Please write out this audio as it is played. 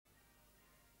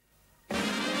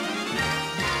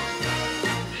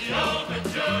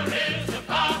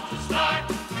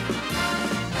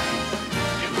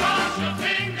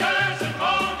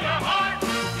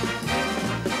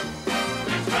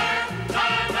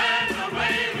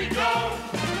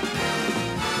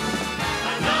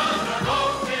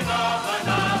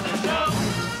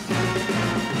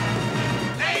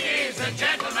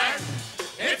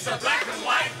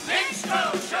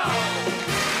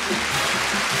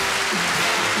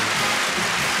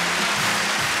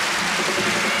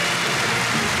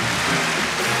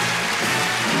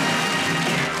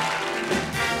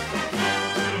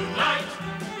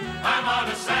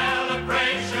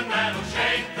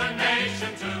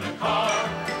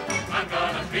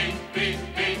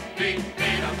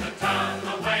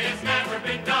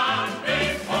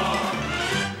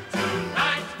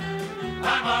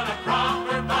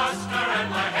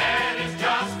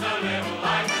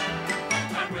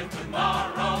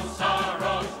Tomorrow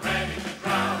sorrow's ready to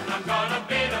drown. I'm gonna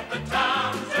beat up the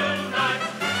town tonight.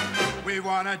 We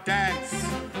wanna dance.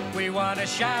 We wanna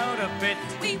shout a bit.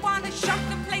 We wanna shock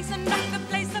the place and knock the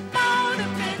place about a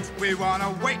bit. We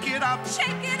wanna wake it up,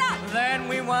 Shake it up. Then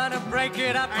we wanna break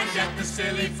it up and get the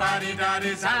silly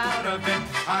fuddy-duddies out of it.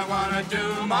 I wanna do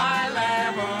my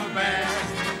level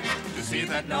best to see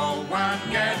that no one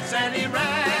gets any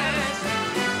rest.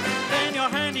 Then you're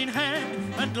hand in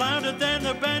hand, and louder than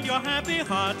the band, your happy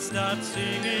heart starts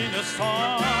singing a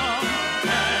song.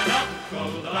 And up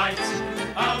go the lights,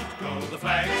 out go the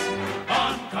flags,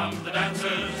 on come the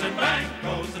dancers, and bang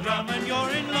goes the drum, And you're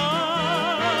in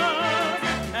love,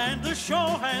 and the show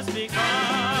has begun.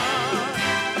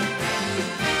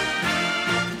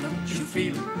 Don't you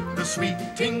feel the sweet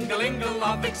tingle-ingle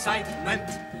of excitement?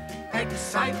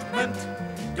 Excitement.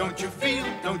 Don't you feel,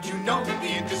 don't you know the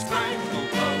indescribable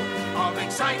glow of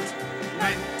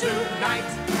excitement tonight?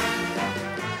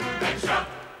 extra,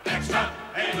 extra,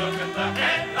 hey look at the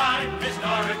headline,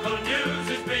 historical news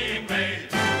is being made.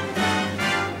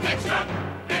 Extra,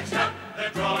 extra, they're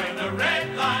drawing the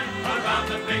red line around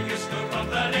the biggest scoop of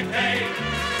the decade.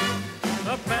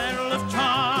 A barrel of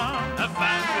charm, A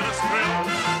fabulous thrill,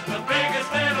 the biggest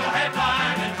little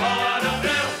headline in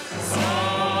vaudeville. So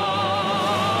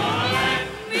let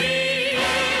me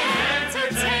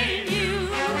entertain you.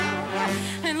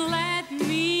 And let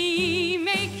me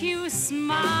make you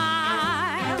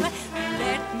smile.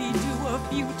 Let me do a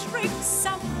few tricks,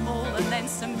 some old and then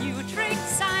some new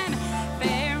tricks. I'm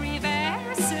very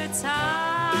versatile.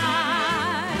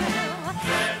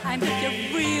 I make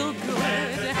you real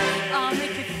good. I'll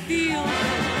make you feel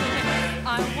good.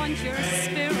 I want your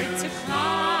spirit to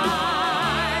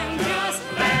climb. Just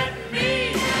let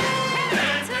me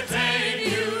entertain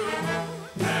you.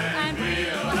 And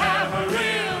we'll have a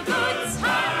real good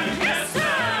time. Yes,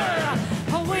 sir.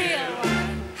 We'll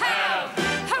have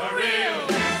a real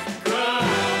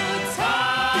good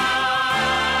time.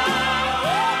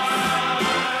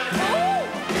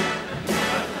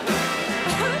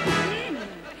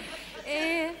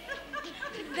 If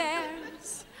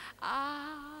there's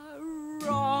a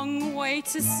wrong way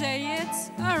to say it,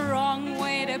 a wrong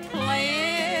way to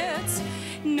play it,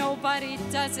 nobody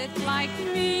does it like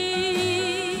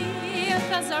me. If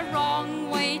there's a wrong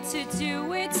way to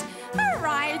do it, a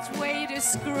right way to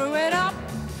screw it up,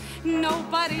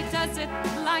 nobody does it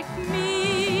like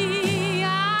me.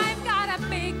 I've got a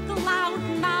big loud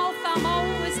mouth, I'm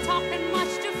always talking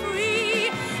much too free.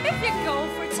 If you go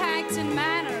for tact and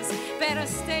manners, better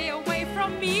stay away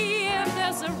from me. If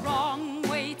there's a wrong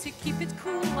way to keep it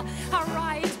cool, a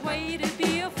right way to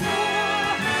be a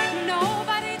fool,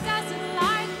 nobody does it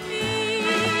like me.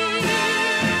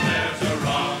 There's a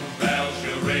wrong bell,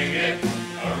 she'll ring it.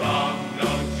 A wrong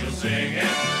note, she'll sing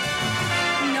it.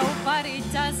 Nobody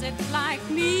does it like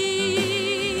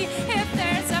me. If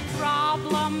there's a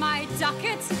problem, I duck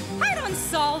it. I don't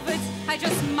solve it, I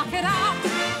just muck it up.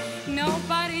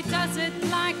 Nobody does it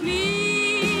like me.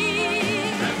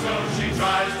 And so she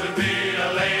tries to be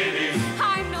a lady.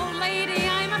 I'm no lady,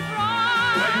 I'm a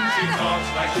When she fraud. talks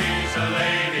like she's a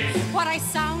lady. What I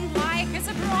sound like is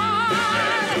a There's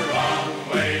fraud. a wrong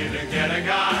way to get a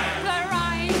guy. The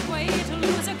right way to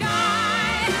lose a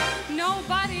guy.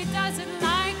 Nobody does it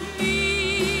like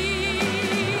me.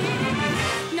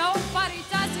 Nobody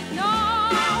does it, no.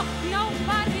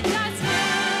 Nobody does it.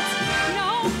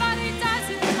 Nobody does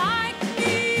it like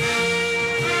me.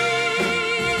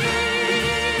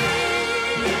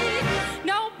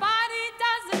 Nobody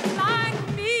does it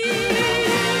like me.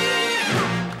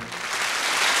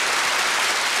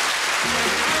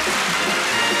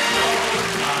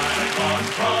 Life on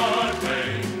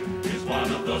Broadway is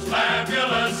one of those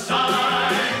fabulous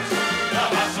sights.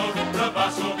 The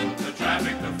bustle, the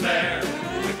traffic, the flare,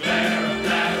 the glare of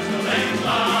dazzling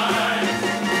lights.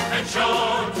 And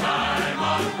showtime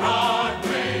on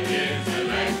Broadway is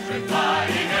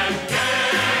electrifying and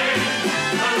gay.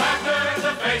 The laughter,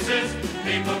 the faces,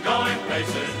 people going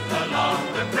places along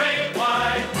the great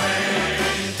white way.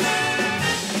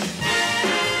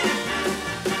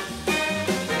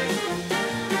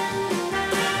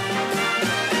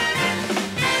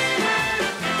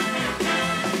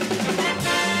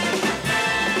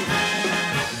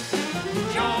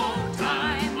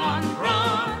 Showtime on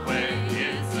Broadway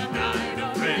is a night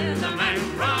of rhythm and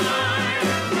rhyme.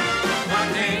 One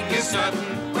thing is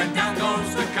certain, when down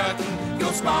goes the curtain,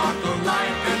 you'll sparkle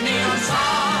like a neon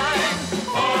sign.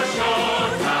 For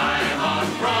showtime on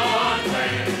Broadway.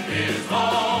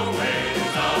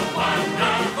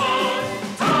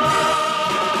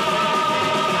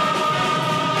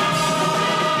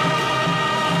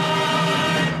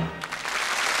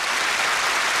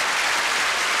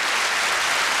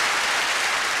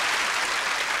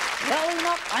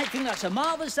 think that's a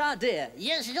marvellous idea.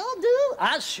 Yes, you do.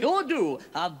 I sure do.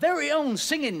 Our very own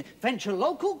singing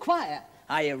ventriloquial choir.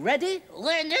 Are you ready?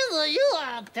 Whenever you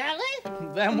are,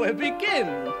 Pally. Then we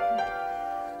begin.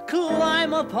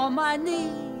 Climb up on my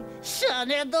knee,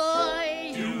 sonny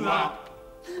boy. Do-wop,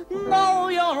 No,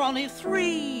 you're only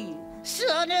 3,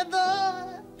 sonny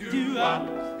boy. do-wop.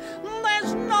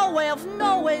 There's no way of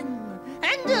knowing,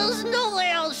 and there's no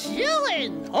way of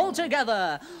showing. All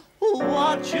together,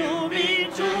 what you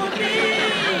mean to me,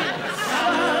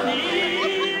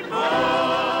 sonny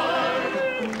boy.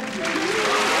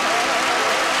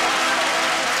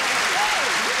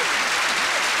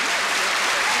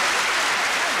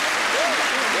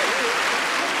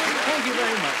 Thank you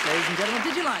very much, ladies and gentlemen.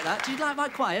 Did you like that? Did you like my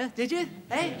choir? Did you?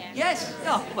 Eh? Yes?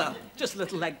 Oh, well, just a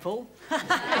little leg pull.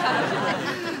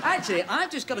 Actually, I've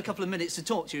just got a couple of minutes to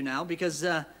talk to you now because,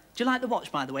 do you like the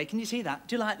watch, by the way? Can you see that?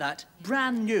 Do you like that?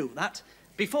 Brand new, that.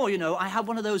 Before, you know, I had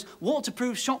one of those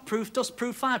waterproof, shockproof,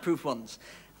 dustproof, fireproof ones,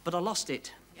 but I lost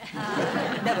it.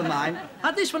 Never mind. I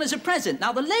had this one as a present.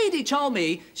 Now, the lady told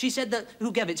me, she said that,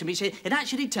 who gave it to me, she said, it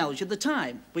actually tells you the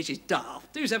time, which is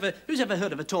daft. Who's ever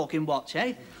heard of a talking watch,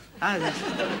 eh?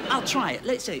 I'll try it.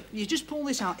 Let's see. You just pull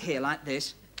this out here like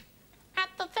this. At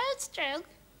the first stroke,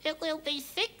 it will be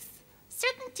 6,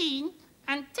 17,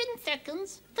 and 10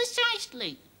 seconds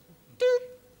precisely. Doot,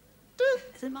 doot.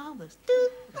 Is it marvellous?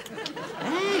 Doot.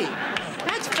 Hey,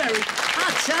 that's very...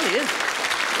 I tell you...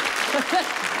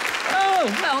 Oh,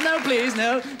 well, no, please,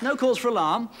 no. No cause for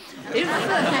alarm.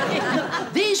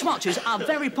 These watches are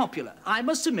very popular, I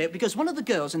must admit, because one of the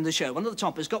girls in the show, one of the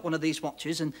toppers, got one of these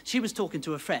watches, and she was talking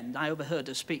to a friend. I overheard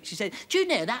her speak. She said, do you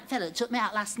know that fella that took me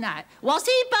out last night? Was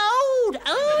he bold?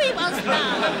 Oh, he was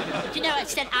bold. Do you know what?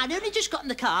 She said, I'd only just got in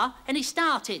the car, and he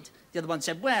started. The other one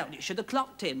said, well, you should have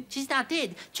clocked him. She said, I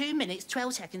did. 2 minutes,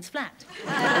 12 seconds flat.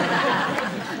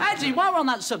 Actually, while we're on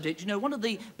that subject, you know, one of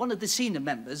the senior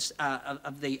members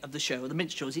of the show, the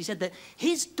Minstrels, he said that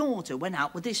his daughter went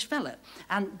out with this fella.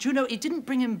 And, do you know, he didn't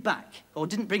bring him back, or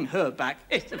didn't bring her back.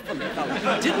 It's a funny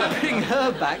fella. Didn't bring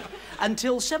her back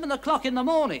until 7 o'clock in the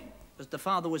morning. As the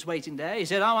father was waiting there, he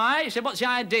said, all right. He said, what's the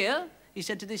idea? He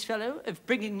said to this fellow, of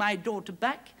bringing my daughter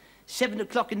back 7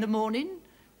 o'clock in the morning.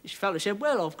 This fella said,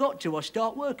 well, I've got to. I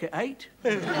start work at 8.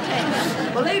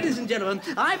 Well, ladies and gentlemen,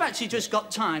 I've actually just got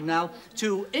time now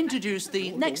to introduce the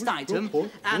next item.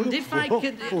 And if I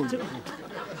could...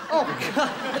 Oh,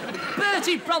 God.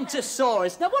 Bertie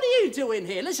Brontosaurus. Now, what are you doing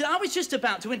here? Listen, I was just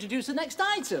about to introduce the next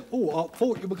item. Oh, I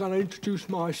thought you were going to introduce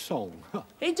my song.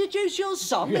 Introduce your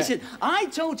song? Yeah. Listen, I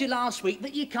told you last week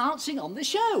that you can't sing on the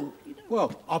show.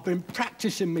 Well, I've been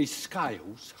practising me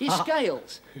scales. Your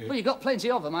scales? Well, you've got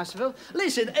plenty of them, I suppose.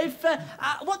 Listen, if...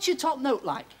 what's your top note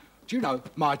like? Do you know,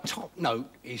 my top note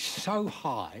is so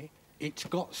high, it's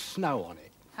got snow on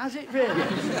it. Has it really?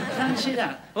 Fancy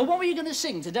that. Well, what were you going to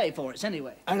sing today for us,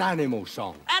 anyway? An animal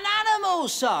song. An animal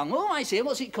song? Oh, I see.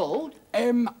 What's it called?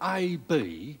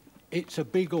 M-A-B, it's a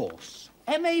big horse.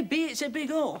 M-A-B, it's a big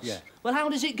horse? Yeah. Well, how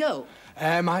does it go?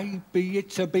 M-A-B,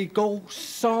 it's a big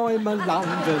horse, I'm a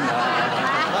Londoner.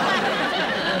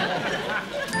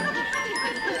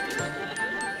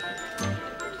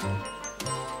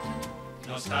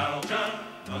 Nostalgia,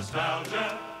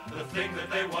 nostalgia, the thing that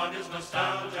they want is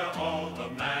nostalgia, all the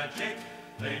magic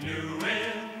they knew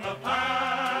in the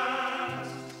past.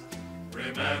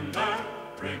 Remember,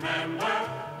 remember,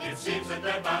 it seems that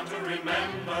they're bound to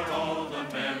remember all the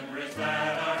memories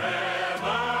that are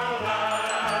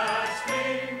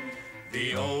everlasting.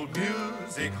 The old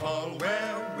music hall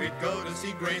where we'd go to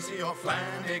see Gracie or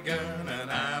Flanagan and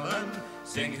Allen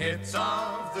sing hits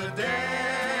of the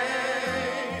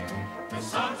day. The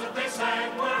songs that they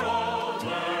sang were all the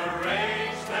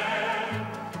rage then,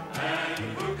 and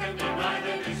who can deny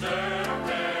they deserve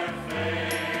their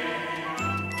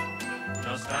fame?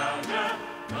 Nostalgia,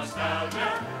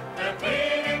 nostalgia, they're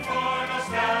pleading for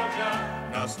nostalgia.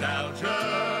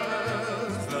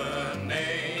 Nostalgia's the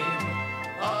name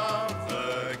of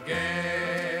the game.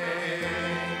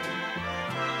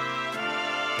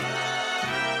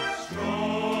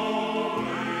 Strolling,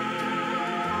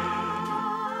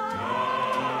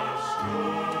 just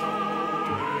strolling,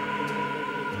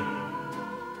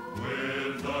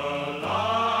 with the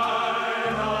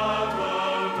light of the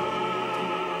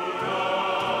moon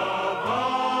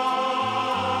above.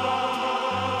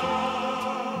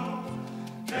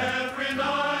 Every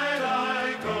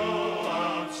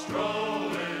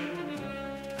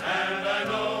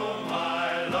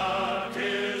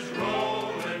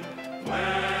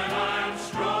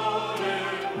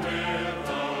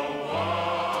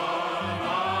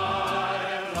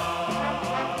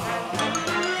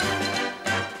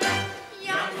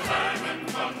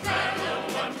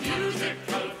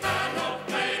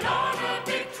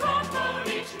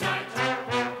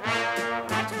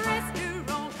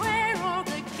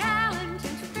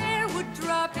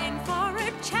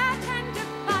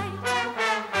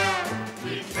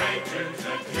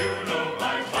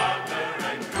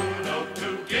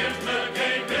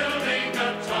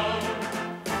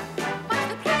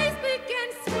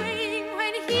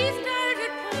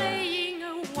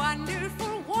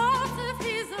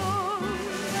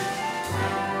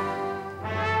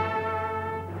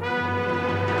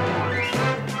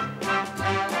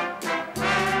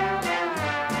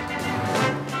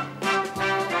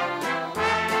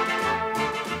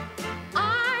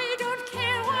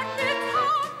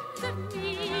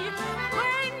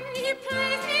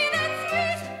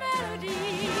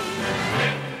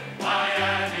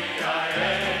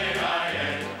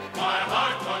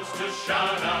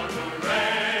shout out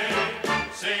hooray.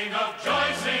 Sing of joy,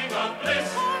 sing of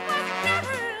bliss. Oh, was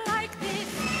never like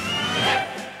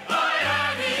this.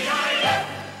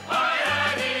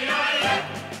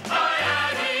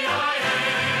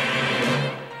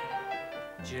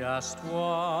 Just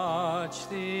watch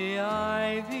the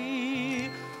ivy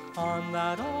on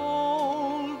that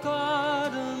old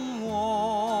garden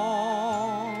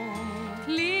wall,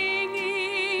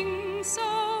 Clinging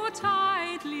so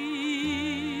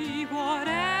tightly,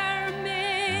 whate'er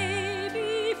may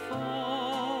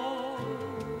befall.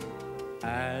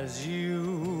 as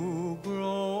you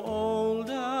grow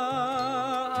older.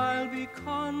 I'll be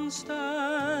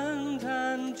constant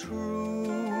and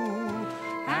true,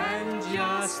 and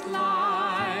just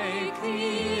like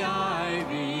the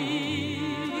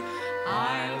ivy,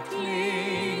 I'll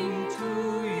cling to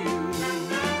you.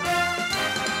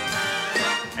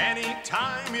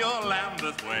 Anytime you're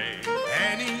Lambeth Way,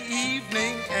 any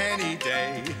evening, any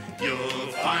day,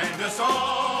 you'll find us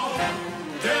all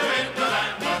Doing the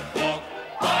Lambeth walk.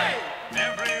 Hey!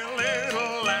 every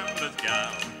little Lambeth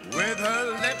gal with her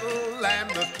little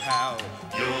Lambeth pal.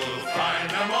 You'll find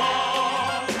them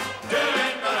all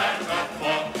doing the Lambeth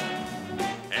walk.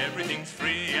 Everything's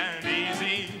free and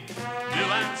easy. Do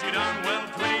as you done, well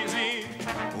pleasy.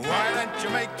 Why don't you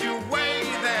make your way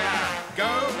there?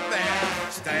 Go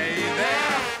there, stay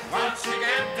there. Once you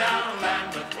get down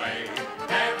Lambeth Way,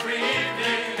 every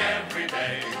evening, every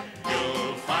day,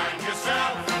 you'll find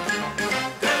yourself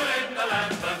doing the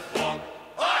Lambeth walk.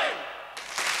 Oi!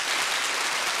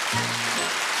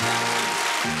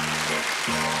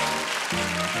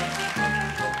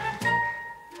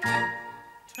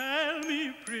 Tell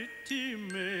me, pretty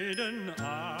maiden,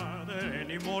 are there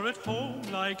any more at home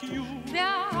like you? There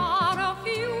are a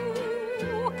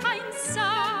few, kind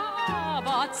sir,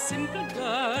 but simple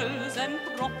girls and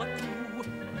proper too.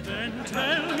 Then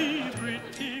tell me,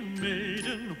 pretty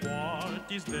maiden, what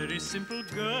these very simple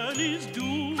girlies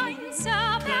do? Kind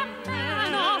sir, their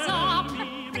manners are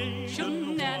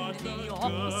perfection and the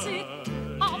opposite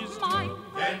of mine.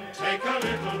 Then take a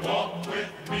little walk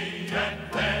with me, and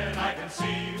then I can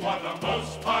see what a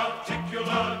most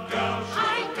particular girl should I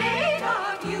beg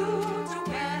of you to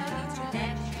well to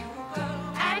let you go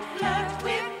and flirt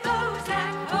with those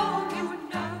at home you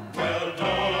know. Well,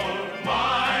 don't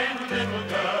mind, little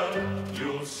girl,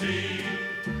 you'll see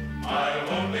I'll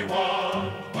only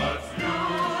want but few.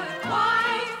 You're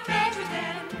quite fair to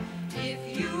them if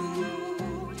you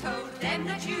told them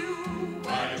that you I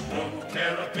won't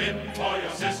care a pin for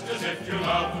your sisters if you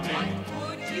love me. What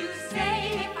would you say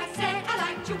if I said I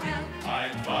liked you well?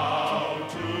 I'd vow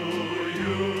to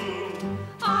you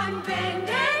On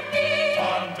bended knee,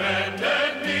 on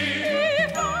bended knee.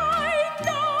 if I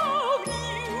loved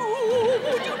you,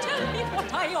 would you tell me what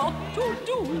I ought to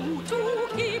do to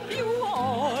keep you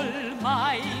all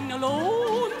mine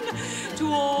alone? To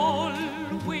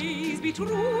always be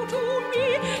true to me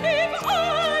if I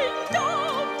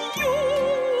loved you.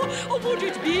 Would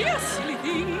it be a silly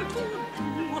thing to do?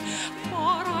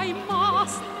 For I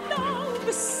must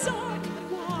love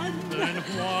someone. Then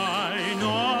why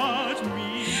not me?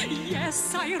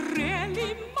 Yes, I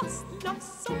really must love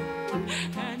someone,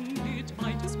 and it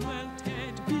might as well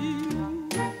Ted be you.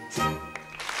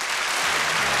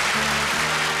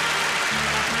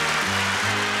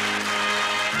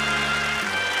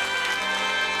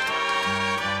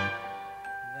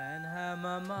 Then her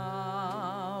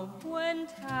mama went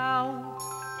out.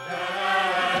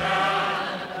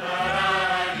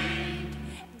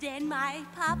 Then my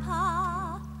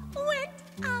papa went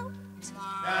out.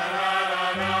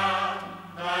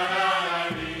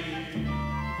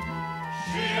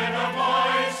 She and the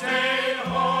boys stayed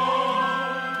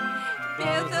home.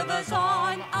 Both of us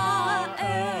on our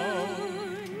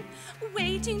own,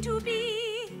 waiting to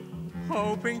be,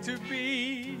 Hoping to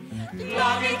be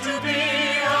Longing to be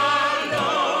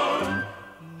alone.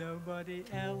 nobody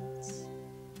else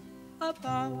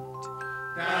about.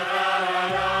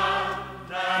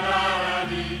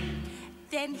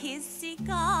 then his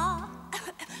cigar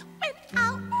went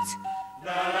out.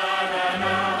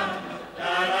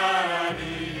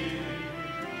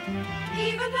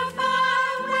 Even the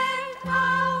fire went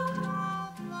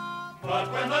out.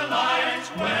 But when the lights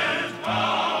went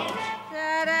out,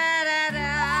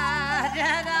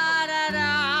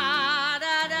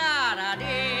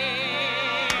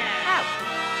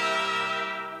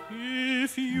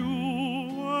 If you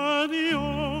were the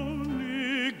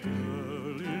only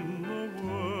girl in the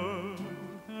world,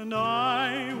 and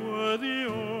I were the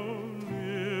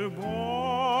only boy,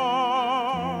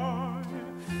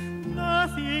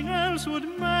 nothing else would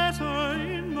matter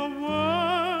in the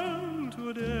world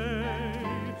today.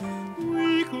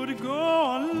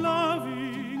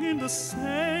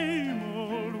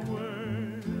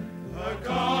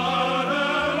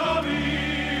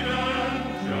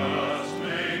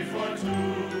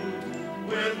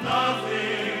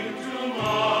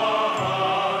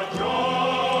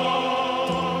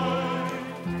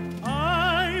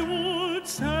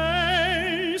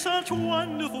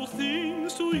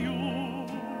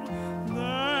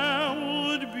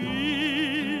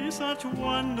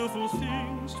 wonderful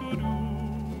things to do.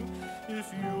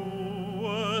 If you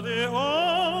were the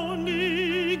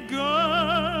only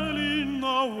girl in the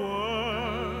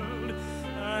world,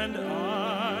 and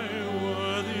I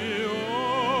were the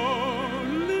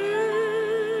only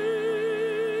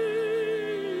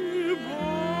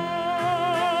boy.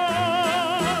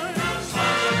 The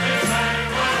sons of his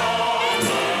name were all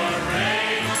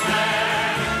arranged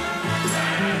men,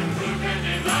 and who can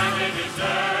deny they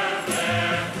deserve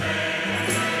their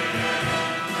fame?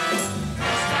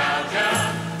 Nostalgia,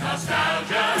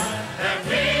 nostalgia, they're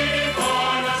pleading for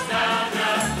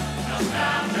nostalgia,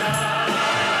 nostalgia,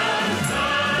 the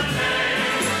name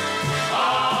of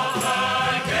the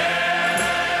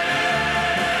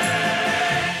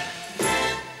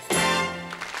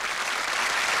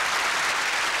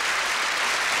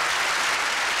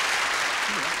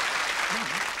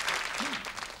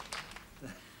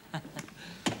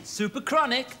Super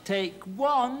Chronic, take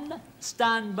one.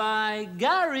 Stand by,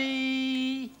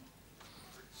 Gary.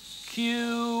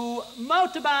 Cue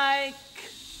motorbike.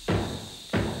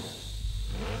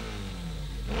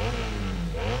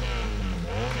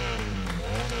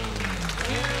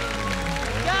 Cue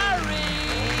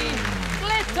Gary.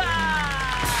 Glitter.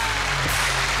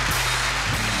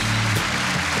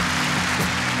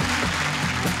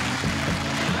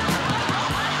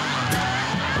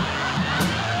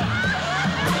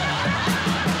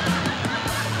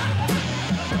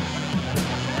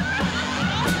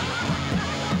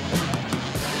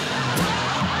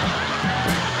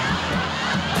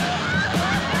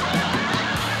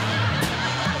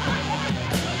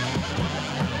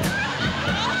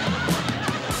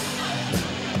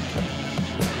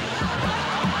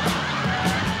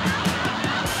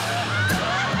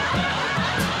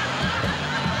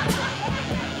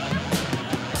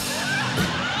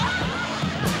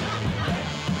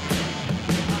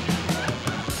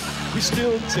 We're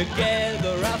still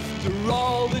together after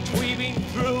all that we've been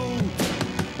through.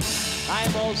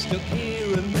 I'm all stuck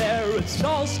here and there, it's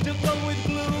all stuck on with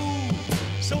glue.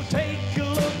 So take a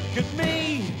look at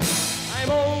me,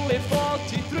 I'm only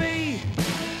 43.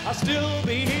 I'll still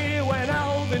be here when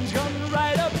Alvin's gone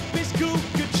right up his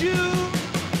cockatoo.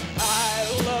 I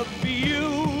love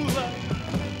you,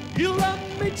 you love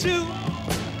me too.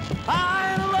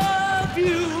 I love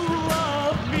you,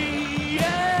 love me,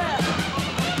 yeah.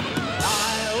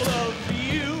 I love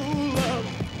you,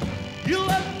 you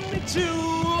love me too,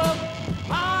 love.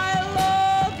 I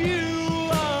love you,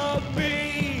 love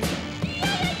me.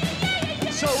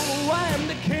 So I am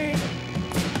the king,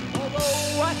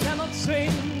 although I cannot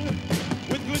sing.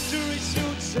 With glittery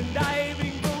suits and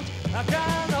diving boots, I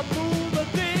cannot move a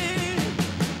thing.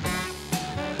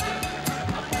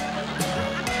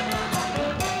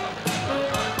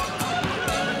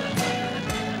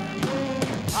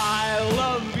 I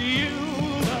love you,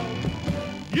 love.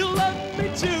 You love me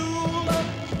too, love.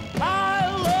 I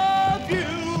love you,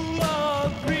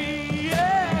 love me,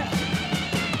 yeah.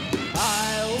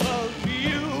 I love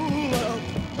you, love.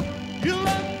 You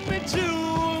love me too,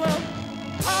 love.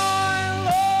 I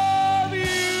love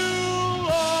you,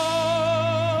 love.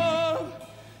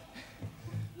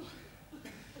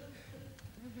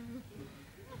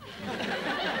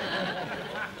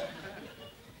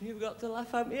 You've got to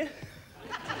laugh at me.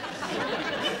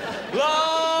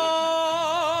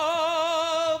 Love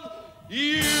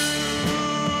you.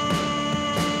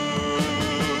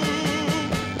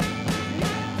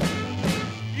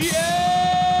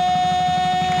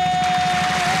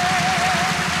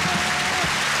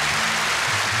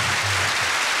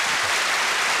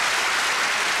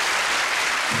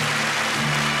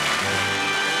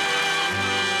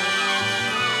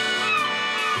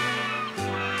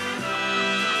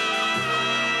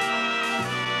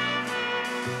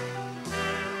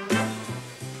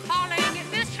 Calling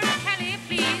Mr. Kelly,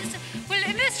 please. Will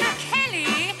Mr.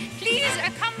 Kelly please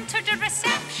come to the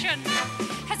reception?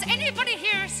 Has anybody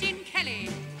here seen Kelly?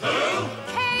 Who?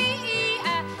 K-E,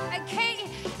 K.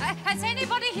 Has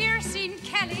anybody here seen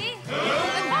Kelly? Who?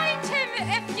 Find him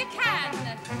if you can.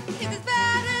 He's as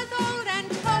bad as old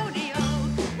Antonio.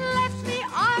 Left me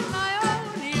on my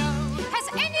own-io. Has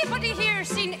anybody here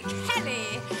seen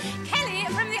Kelly? Kelly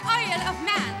from the Isle of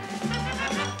Man.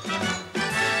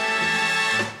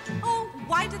 Oh,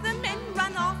 why do the men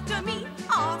run after me,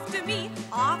 after me,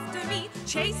 after me?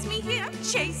 Chase me here,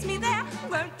 chase me there,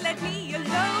 won't let me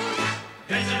alone.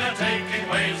 Is it her taking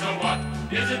ways or what?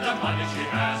 Is it the money she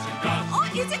hasn't got? Or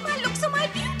is it my looks or my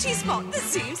beauty spot that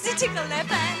seems to tickle their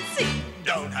fancy?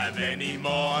 Don't have any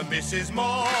more, Mrs.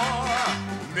 Moore.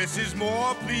 Mrs.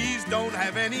 Moore, please don't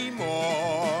have any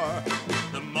more.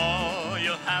 The more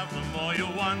you have, the more you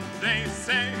one, they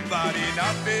say. But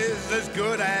enough is as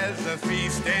good as a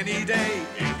feast any day.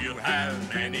 If you have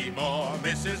many more,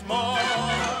 Mrs. Moore,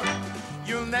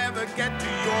 You'll never get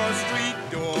to your street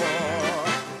door.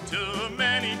 Too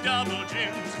many double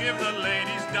gins give the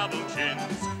ladies double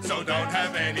chins. so don't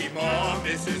have any more,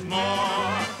 Mrs.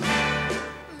 Moore.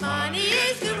 Money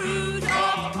is the root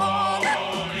of all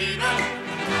evil.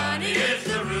 Money is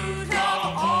the root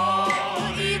of all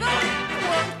evil.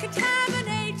 Won't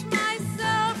contaminate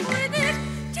myself with it.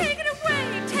 Take it away,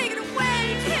 take it away,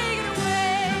 take it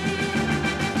away.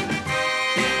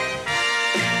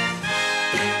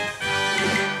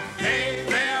 Hey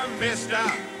there, mister,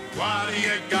 what do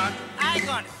you got? I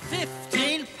got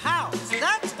 15 pounds.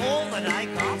 That's all that I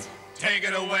got. Take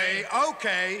it away,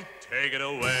 okay. Take it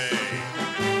away.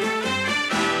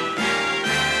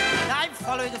 I'm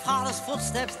following the father's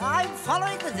footsteps. I'm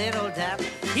following the dear old dad.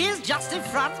 He is just in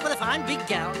front with a fine big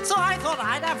gown, so I thought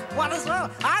I'd have one as well.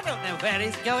 I don't know where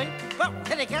he's going, but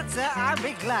when he gets there, I'll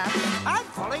be glad. I'm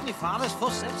following the father's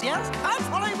footsteps, yes. I'm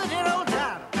following the dear old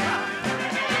dad.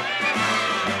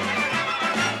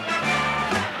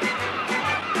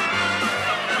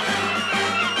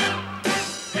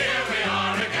 Here we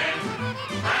are again,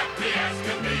 happy as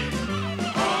can be.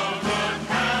 All good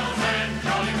pals and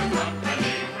jolly good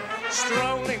company.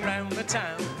 Strolling round the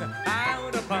town,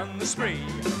 out upon the spree.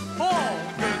 All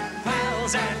good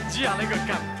pals and jolly good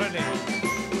company.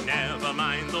 Never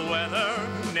mind the weather,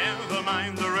 never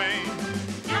mind the rain.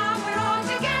 Now we're all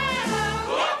together.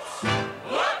 Whoops,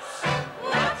 whoops,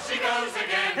 whoops, she goes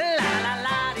again. La la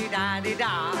la di da di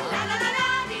da. La la la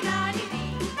la di da di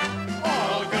dee.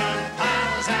 All good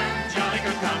pals and jolly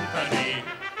good company.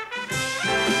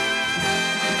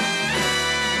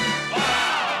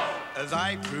 As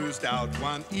I cruised out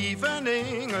one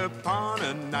evening upon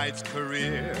a night's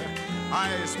career, I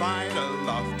spied a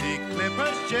lofty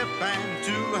clipper ship and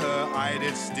to her I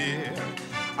did steer.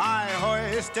 I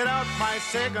hoisted out my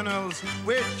signals,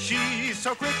 which she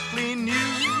so quickly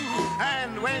knew,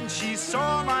 and when she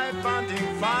saw my bunting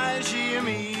fly, she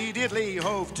immediately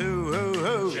hove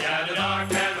to. She had a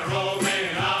dark and a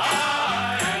roving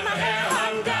eye, and her hair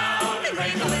hung down in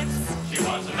ringlets. She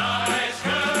was a nice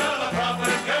girl, a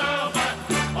proper girl, but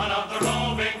one of the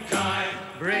roving kind.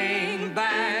 Bring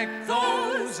back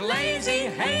those lazy,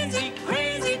 hazy,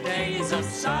 crazy days of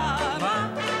summer.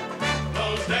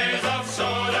 Those days of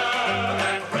soda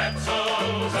and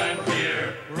pretzels and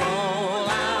beer. Roll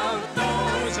out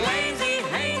those lazy,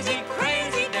 hazy,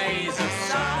 crazy days of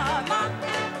summer.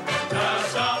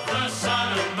 Dust off the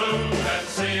sun and moon and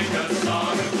sing a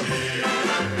song of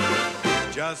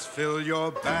cheer. Just fill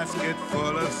your basket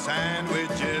full of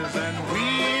sandwiches and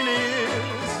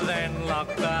weenies. Then lock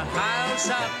the house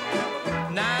up.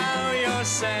 Now you're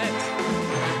set.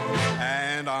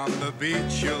 And on the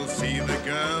beach you'll see the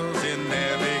girls in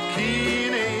their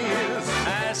bikinis.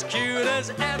 As cute as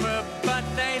ever, but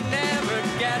they never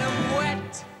get 'em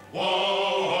wet. Whoa,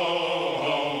 ho,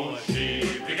 ho,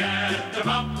 she began to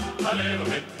bump a little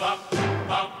bit, bump,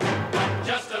 bump, bump,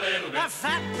 just a little A bit.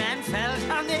 fat man fell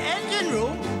down the engine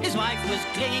room. His wife was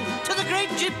clinging to the great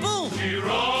jib boom. She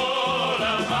rolled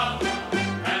about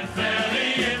and fell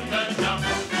in the dump.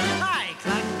 I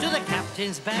clung to the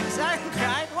captain's backside and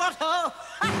cried, "What ho!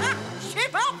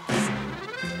 Ship up!"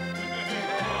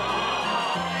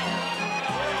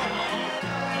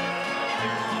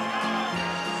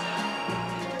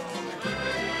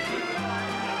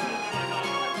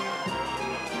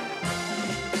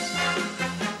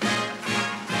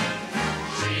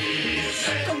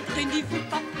 Comprenez-vous,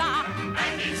 papa?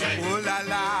 And he said, Ooh la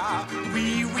la,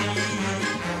 oui oui.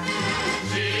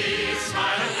 she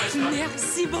smiled and whispered,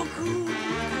 Merci beaucoup.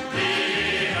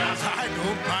 I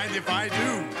don't mind if I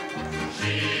do.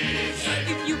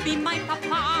 If you be my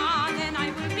papa, then I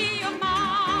will be your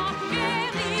mom,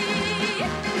 chérie.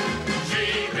 she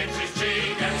pinched his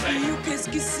cheek and said, You qu'est-ce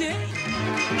que c'est?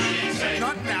 he said,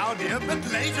 Not now, dear, but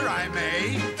later I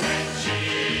may. and she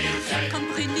said,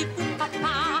 Comprenez-vous,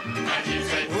 papa? and he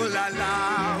said, Ooh la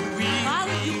la, oui How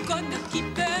oui. you gonna keep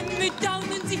me down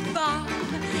in the farm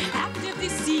after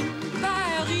this in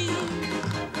Paris?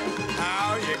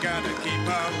 How you gonna keep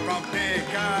up from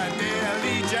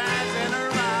Piccadilly, jazzing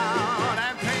around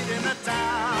and painting the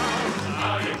town?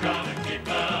 how you gonna keep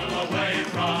them away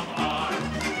from our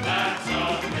that's a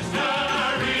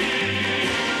mystery.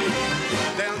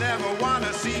 They'll never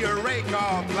wanna see a rake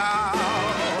or plow,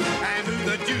 and who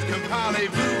the deuce can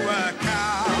parlez-vous a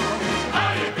cow?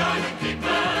 How you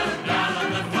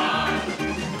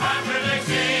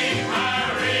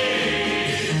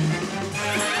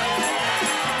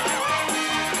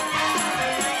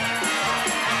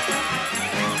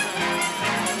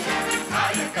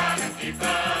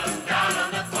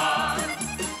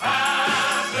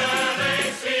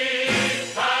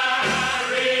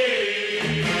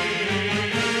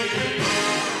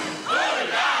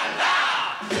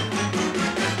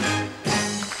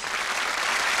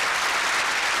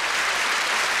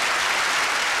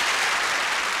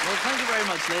Well, thank you very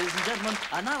much, ladies and gentlemen.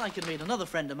 And now I can meet another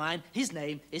friend of mine. His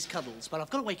name is Cuddles, but I've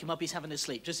got to wake him up. He's having a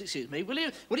sleep. Just excuse me. Will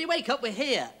you wake up? We're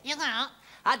here. You know?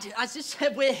 I just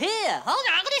said we're here. Hold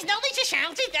on, there's no need to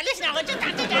shout, is there? Listen, I just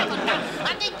have to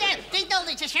there's no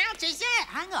need to shout, is there?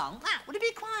 Hang on. Will you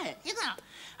be quiet? You know?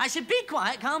 I said be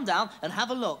quiet, calm down, and have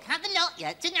a look. Have a look,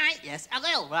 yeah, tonight, yes, I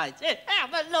will. Right.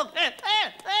 Have a look.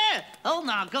 Oh,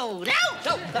 no, gold.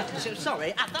 Oh,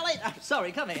 sorry.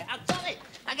 Sorry, come here. Sorry,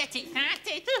 I get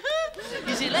excited.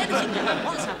 You see, ladies and gentlemen,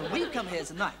 what's happened? We've come here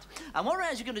tonight, and what we're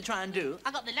actually going to try and do...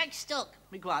 I got the leg stuck.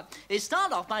 Be quiet. Is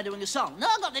start off by doing a song. No,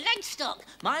 I got the leg stuck.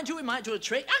 Mind you, we might do a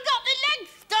trick. I got the leg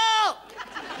stuck.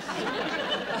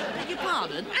 Beg your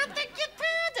pardon? I beg your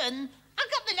pardon? I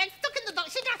got the leg stuck in the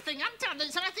box. See, nothing. I'm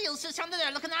talented, and I feel so standing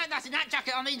there looking like that in that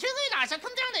jacket. I mean, do you realise I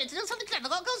come down here to do something clever?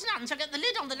 What goes on to get the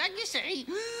lid on the leg, you see?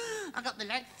 I got the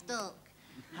leg stuck.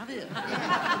 Have you?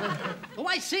 Oh,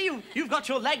 I see you. You've got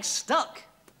your legs stuck.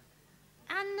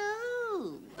 I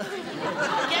know.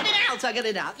 Get it out. I'll get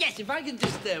it out. Yes, if I can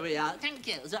just... There we are. Thank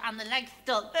you. So I'm the leg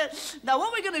stuck. Now,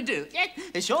 what we're going to do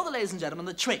is show the ladies and gentlemen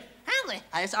the trick. Are we?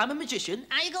 Yes, I'm a magician.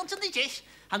 Are you going to the dish?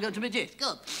 I'm going to magician.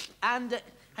 Good. And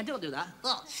don't do that.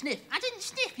 What? Sniff. I didn't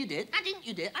sniff. You did. I didn't.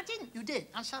 You did. I didn't. You did.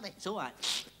 I'm sorry. It's all right.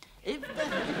 If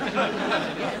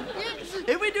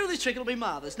we do this trick, it'll be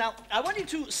marvellous. Now, I want you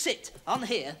to sit on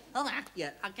here. Oh,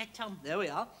 yeah, I'll get on. There we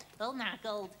are. Oh, now,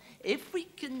 gold. If we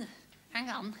can... Hang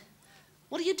on.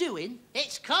 What are you doing?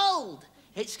 It's cold.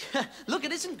 It's... Look,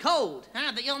 it isn't cold.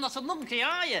 Ah, but you're not a monkey,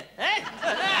 are you? Eh?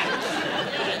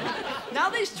 Now,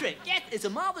 this trick is a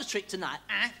marvellous trick tonight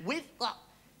with... What?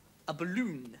 A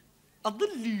balloon. A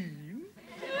balloon?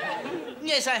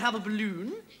 Yes, I have a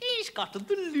balloon. He's got a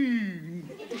balloon.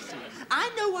 I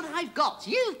know what I've got.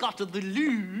 You've got a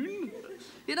balloon.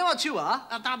 You know what you are?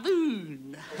 A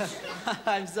baboon.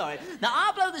 I'm sorry. Now,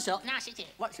 I'll blow this up. Now, sit here.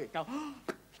 Watch it. Go.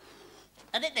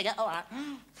 A bit bigger, all right.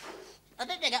 A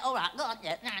bit bigger, all right. Go on,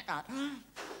 yeah. Right. A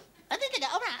bit bigger,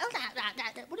 all right.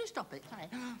 Right. Will you stop it? Sorry.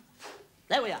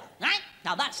 There we are. Right?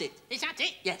 Now, that's it. Is that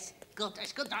it? Yes. Good.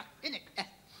 That's good, that, isn't it?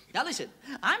 Now, listen.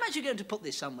 I'm actually going to put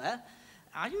this somewhere.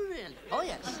 Are you really? Oh,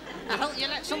 yes. I hope you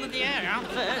let some of the air out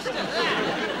first.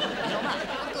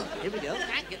 Here we go.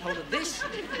 Get hold of this.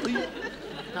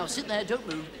 Now, sit there, don't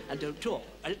move, and don't talk.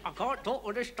 I can't talk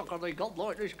with this stuck on the god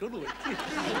like this, could we?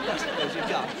 I suppose you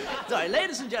can't. Sorry,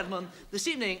 ladies and gentlemen, this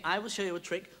evening I will show you a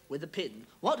trick with a pin.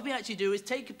 What we actually do is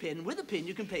take a pin. With a pin,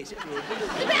 you can place it through a balloon.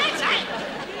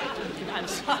 I'm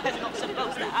sorry, it's not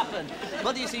supposed to happen.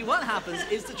 But you see, what happens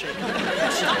is the trick.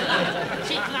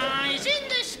 She flies in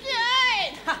the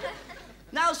sky.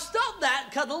 Now, stop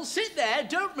that, Cuddles. Sit there,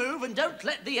 don't move, and don't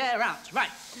let the air out.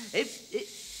 Right.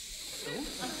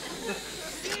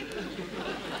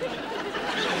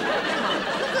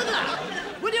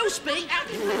 Will you speak?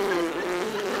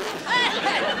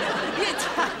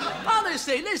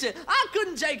 Honestly, listen, I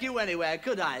couldn't take you anywhere,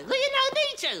 could I? Well, you know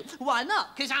me too. Why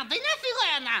not? Because I've been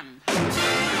everywhere, man.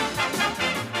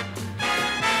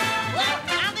 Well,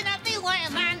 I've been everywhere,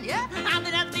 man, yeah? I've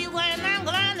been everywhere, man.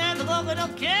 Well, I never go with a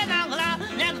care now. Well, I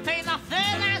never pay my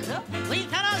fare now. We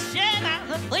cannot share now.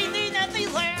 We've been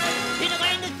everywhere. In the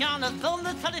rain, the corner,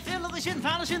 from the television,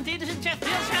 Paulischen, Dieterschen,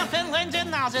 Sheffield, Southend, Windsor,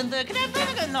 Nazen, the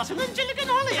Knappengen, Nossen, Gilligan,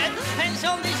 Hollywood, and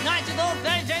some these nights of old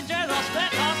days, and Gerald, Square,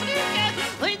 Austin, again.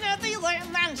 We've been everywhere,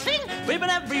 man. Sing. We've been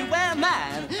everywhere,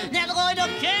 man. Never going to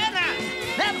care now.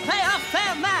 Never pay our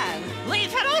fare, man.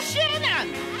 We've had our share now.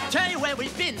 Tell you where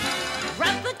we've been.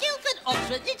 Bradford, Guildford,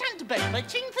 Oxford, Newton, Bedford,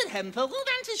 Chingford, Hemphill,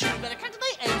 Wolverhampton, Shrewsbury,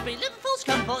 Canterbury, Aylesbury, Liverpool,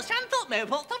 Scunthorpe, Stanthorpe,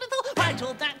 Mayport, Tottenham,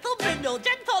 Whitehall, Dackthorpe, Brindle,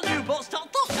 Denthorpe, Newport,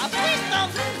 Stockthorpe, Bristol.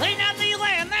 We've been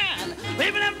everywhere, man.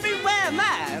 We've been everywhere,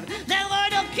 man. Never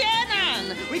going to care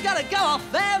now. We gotta go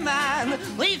off there, man.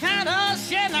 We've had our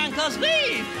share now, cause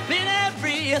we've Been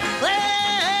everywhere.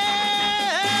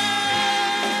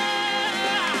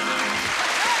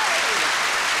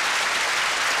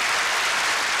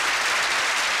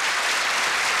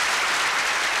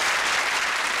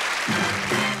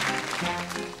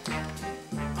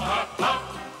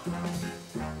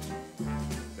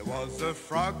 A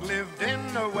frog lived in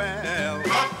a well.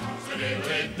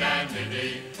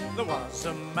 There was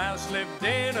a mouse lived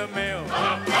in a mill.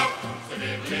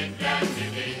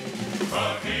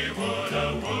 Froggy would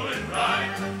a wooing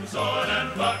ride, the sword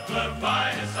and buckler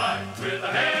by his side, with a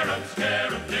harum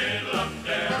scarum diddlum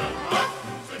darum,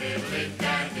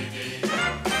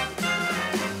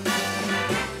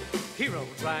 He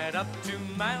rode right up to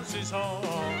Mouse's home.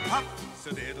 Hop,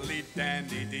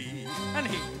 so-diddly-dandy-dee. And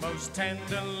he most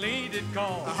tenderly did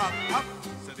call. Hop, hop,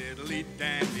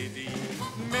 so-diddly-dandy-dee.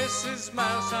 Mrs.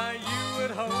 Mouse, are you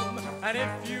at home? And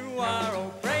if you are,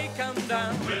 oh, pray come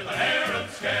down. with a harum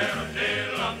scarum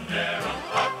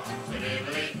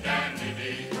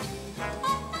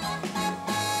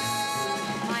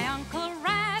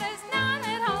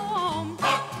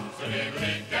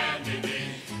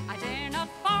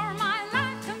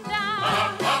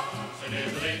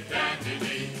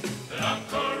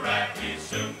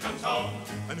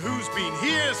been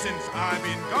here since I've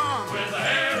been gone. With a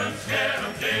harum,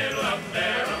 scarum, diddle-um,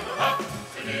 darum, hop,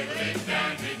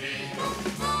 diddly-dandy-dee.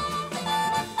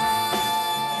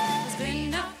 There's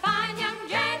been a fine young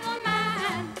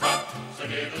gentleman. Hop,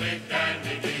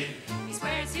 diddly-dandy-dee. He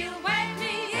swears he'll wed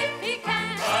me if he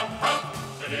can. Hop, hop,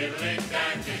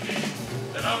 diddly-dandy-dee.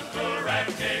 Then Uncle Rat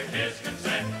gave his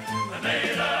consent and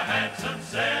made a handsome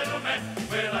settlement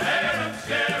with a harum,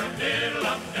 scarum,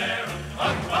 diddle-um, darum,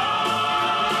 hop,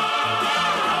 hop,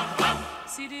 hop.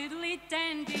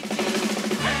 Diddly-dandy-dee.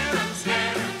 Harum,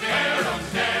 scarum, harum,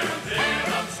 scarum,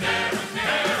 diddle-um, scarum,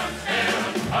 harum,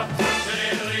 scarum, hop,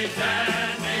 diddly-dandy-dee.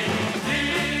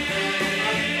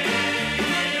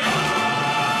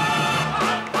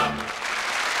 Hop, hop.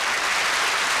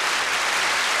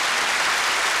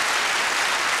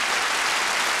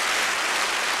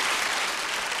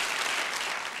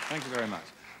 Thank you very much.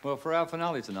 Well, for our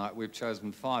finale tonight, we've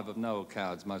chosen 5 of Noel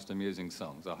Coward's most amusing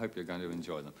songs. I hope you're going to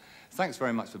enjoy them. Thanks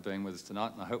very much for being with us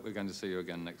tonight, and I hope we're going to see you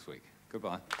again next week.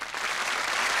 Goodbye.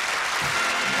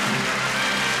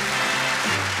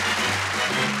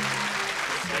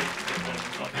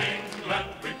 Of England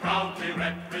we proudly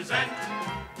represent.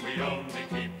 We only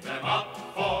keep them up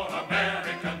for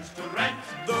Americans to rent.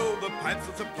 Though the pipes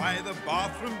that supply the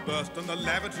bathroom burst and the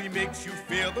lavatory makes you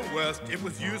fear the worst, it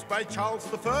was used by Charles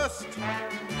I,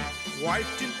 quite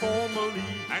informally,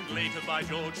 And later by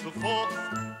George IV,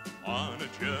 on a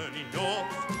journey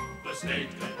north. The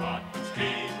State Departments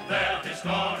keep their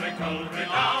historical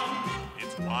renown.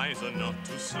 It's wiser not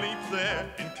to sleep there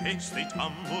in case they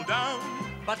tumble down.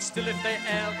 But still, if they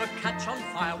ever catch on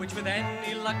fire, which with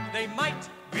any luck they might,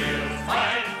 We'll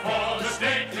fight for the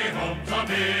stately homes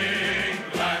of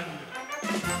England.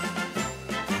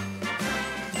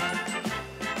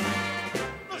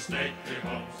 The stately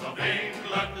homes of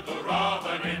England, though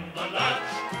rather in the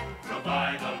lurch,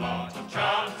 provide a lot of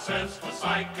chances for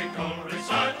psychical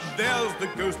research. there's the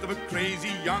ghost of a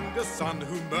crazy younger son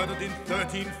who murdered in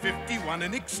 1351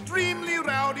 an extremely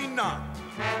rowdy nun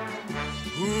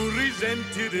who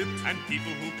resented it. And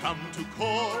people who come to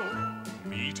call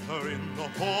meet her in the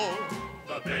hall.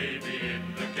 The baby in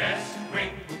the guest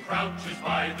wing who crouches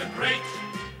by the grate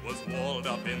Was walled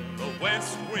up in the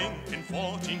West Wing in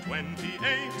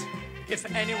 1428. if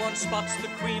anyone spots the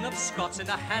Queen of Scots in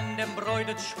a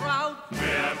hand-embroidered shroud,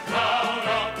 We're proud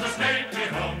of the stately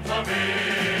homes of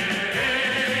England.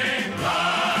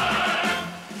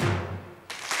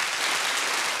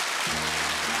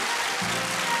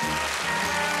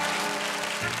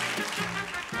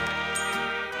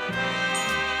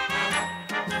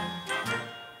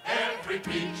 Every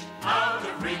peach out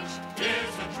of reach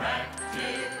is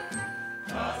attractive,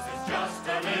 'cause it's just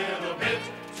a little bit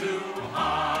too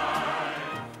high.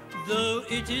 Though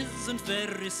it isn't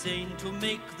very sane to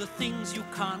make the things you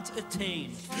can't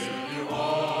attain. You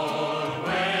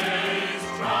always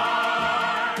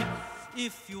try.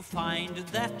 If you find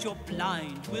that you're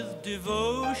blind with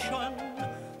devotion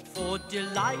for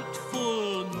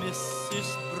delightful Mrs.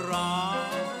 Brown,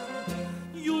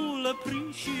 you'll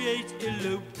appreciate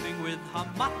eloping with her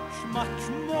much, much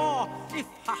more if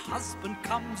her husband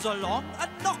comes along and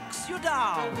knocks you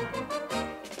down.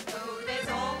 Oh, there's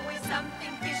always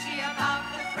something fishy about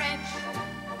the French.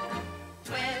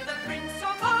 Whether prince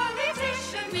or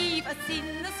politician, we've a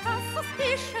sinister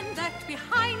suspicion that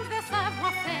behind their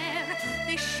savoir-faire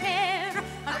they share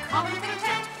a common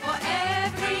contempt for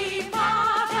every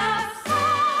mother's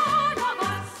son of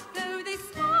us. Though they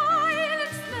smile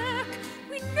and smirk,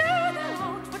 we know they're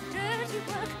out for dirty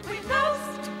work. We're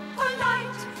most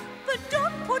polite, but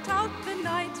don't put out the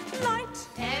night light.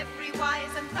 Every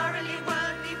wise and thoroughly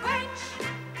worldly wench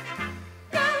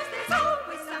knows there's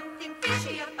always something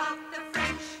fishy about the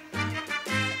French.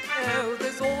 Oh,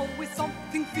 there's always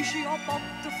something fishy about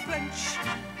the French.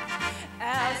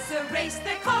 As a race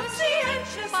they're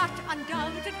conscientious, But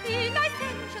undoubtedly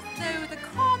licentious, though the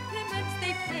compliments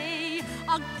they pay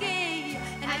are gay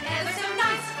and ever so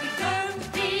nice. We don't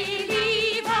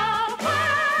believe a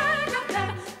word of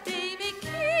them. They may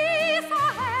kiss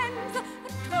our hands and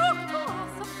talk to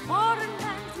us of foreign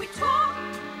lands. We talk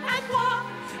and walk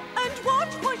And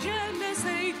watch for je ne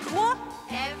sais quoi.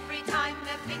 every time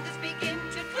their fingers begin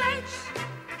to clench.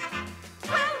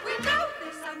 Well, we know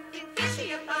there's something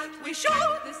fishy about. We show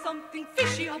there's something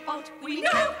fishy about. We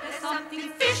know there's something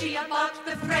fishy about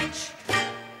the French.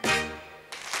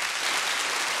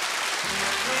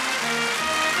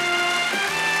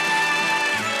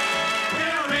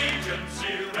 We're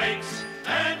agency rates,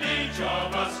 and each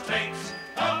of us takes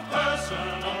a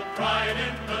personal pride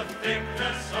in the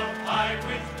thickness of hide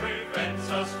which prevents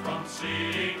us from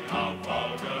seeing how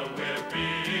vulgar we're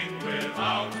being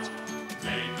without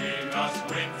making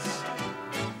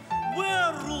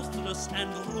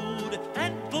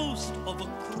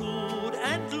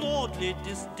hardly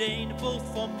disdain, both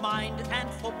for mind and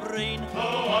for brain.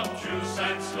 Though obtuse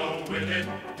and slow-witted,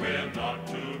 we're not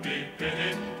to be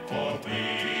pitied, for we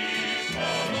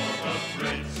follow the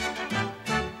Prince.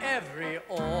 Every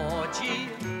orgy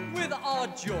with our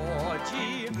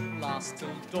Georgie lasts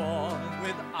till dawn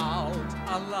without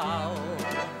a lull.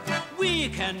 We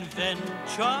can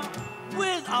venture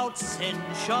without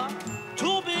censure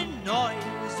to be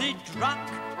noisy, drunk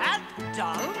and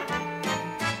dull.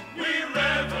 We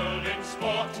revel in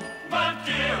sport,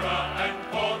 Madeira and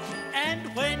port,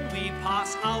 and when we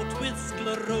pass out with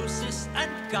sclerosis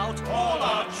and gout, all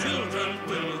our children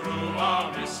will rue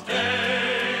our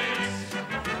mistakes.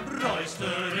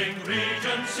 Roystering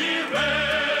Regency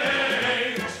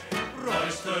reigns,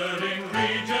 roystering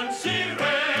Regency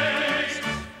reigns.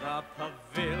 The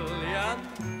pavilion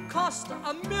cost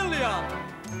 $1 million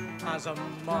as a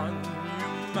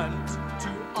monument to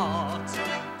art.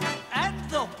 And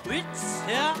the wits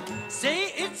here say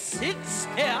it sits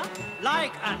here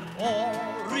like an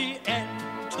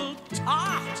oriental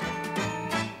tart.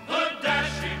 The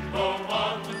dashing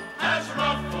Beaumont has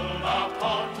ruffled our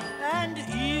pond, and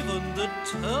even the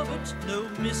turbot, no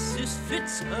Mrs.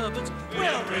 Fitzherbert,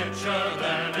 we're richer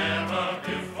than ever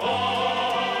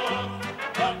before.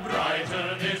 But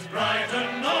Brighton is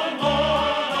Brighton no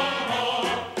more, no more.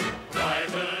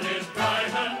 Brighton is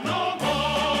Brighton no more.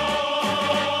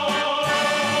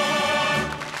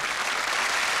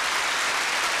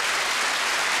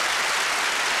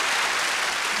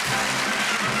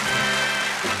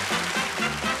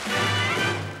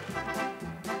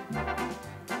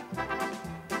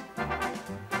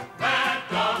 Bad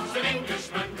dogs and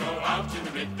Englishmen go out in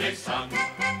the midday sun.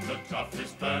 The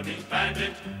toughest Burmese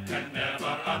bandit can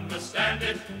never understand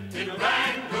it. In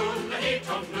Rangoon, the heat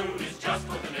of noon is just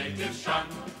what the natives shun.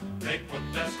 They put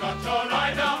their Scotch or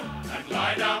rye down and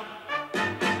lie down.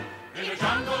 In a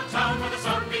jungle town where the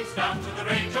sun beats down to the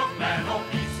range of man or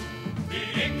beast, the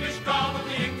English garb of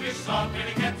the English song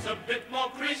really gets a bit more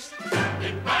creased.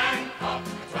 In Bangkok,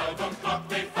 at 12 o'clock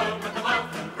they foam at the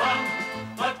mouth and run.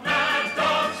 But mad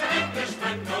dogs and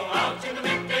Englishmen go out in the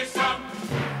midday sun.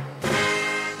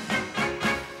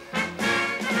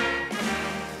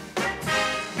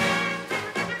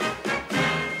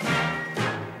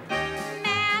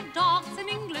 Mad dogs and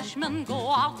Englishmen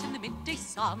go out in the midday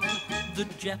sun. the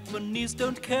Japanese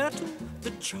don't care to,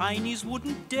 the Chinese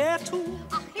wouldn't dare to.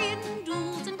 Our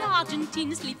Hindus and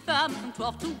Argentines sleep firm from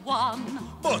 12 to 1.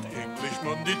 But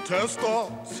Englishmen detest a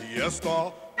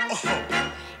siesta.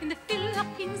 Oh. In the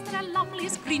Philippines there are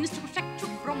loveliest greens to protect you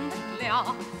from the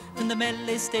glare. In the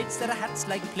Malay states there are hats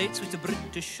like plates which the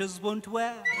Britishers won't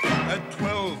wear. At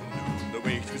 12 noon, the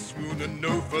waiters swoon and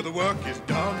no further work is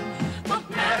done. But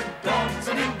mad dogs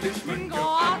and Englishmen go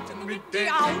out in the midday,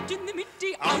 out in the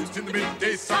midday, Out in the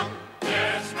midday sun.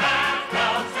 Yes, mad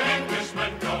dogs and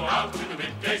Englishmen go out in the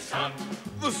midday sun.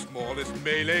 The smallest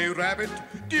Malay rabbit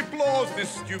deplores this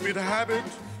stupid habit.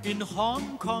 In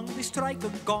Hong Kong they strike a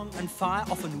gong and fire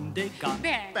off a noonday gun.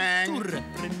 Bang. Bang. To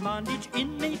reprimand each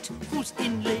inmate who's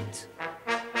in late.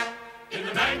 In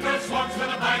the mangrove swamps where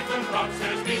the python rocks,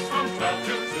 there's peace from 12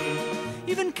 till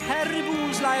 2. Even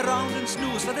caribous lie round and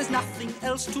snooze, for there's nothing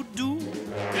else to do.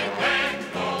 In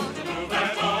Bengal to move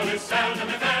at all is seldom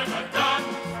if ever done.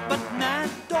 But mad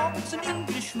dogs and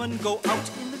Englishmen go out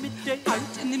in the midday,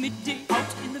 out in the midday,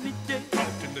 out in the midday.